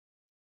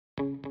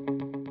My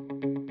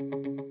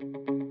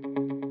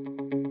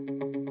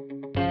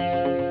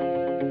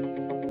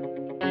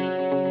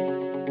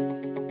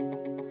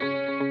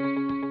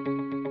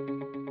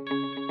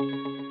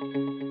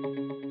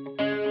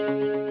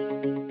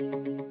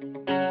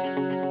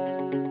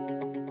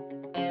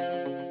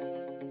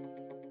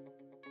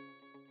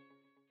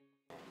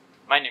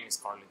name is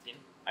Hultin.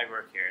 I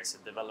work here as a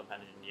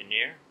development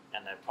engineer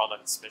and a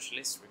product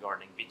specialist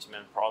regarding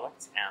bitumen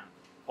products and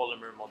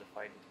polymer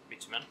modified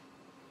bitumen,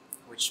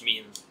 which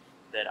means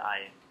that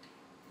I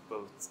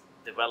both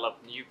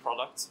develop new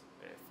products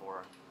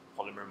for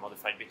polymer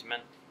modified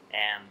bitumen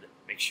and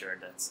make sure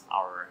that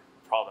our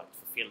product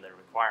fulfill the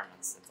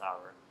requirements that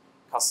our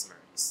customer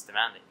is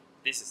demanding.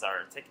 This is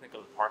our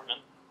technical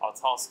department. Our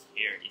task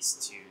here is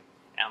to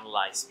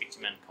analyze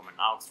bitumen coming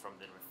out from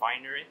the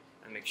refinery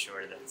and make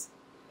sure that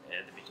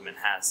the bitumen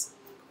has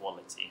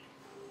quality.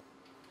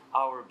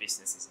 Our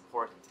business is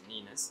important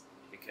in Nynäs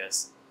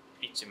because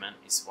bitumen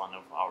is one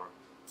of our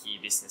key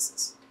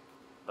businesses.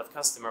 But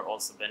customers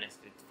also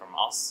benefit from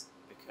us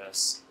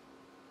because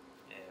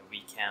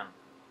we can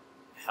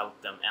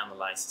help them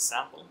analyze a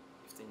sample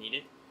if they need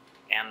it,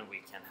 and we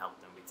can help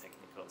them with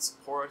technical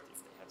support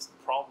if they have some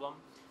problem,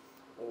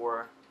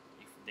 or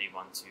if they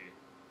want to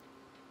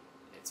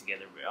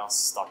together with us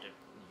start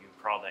a new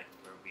product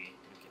where we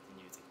look at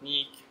a new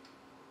technique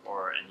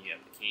or a new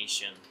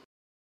application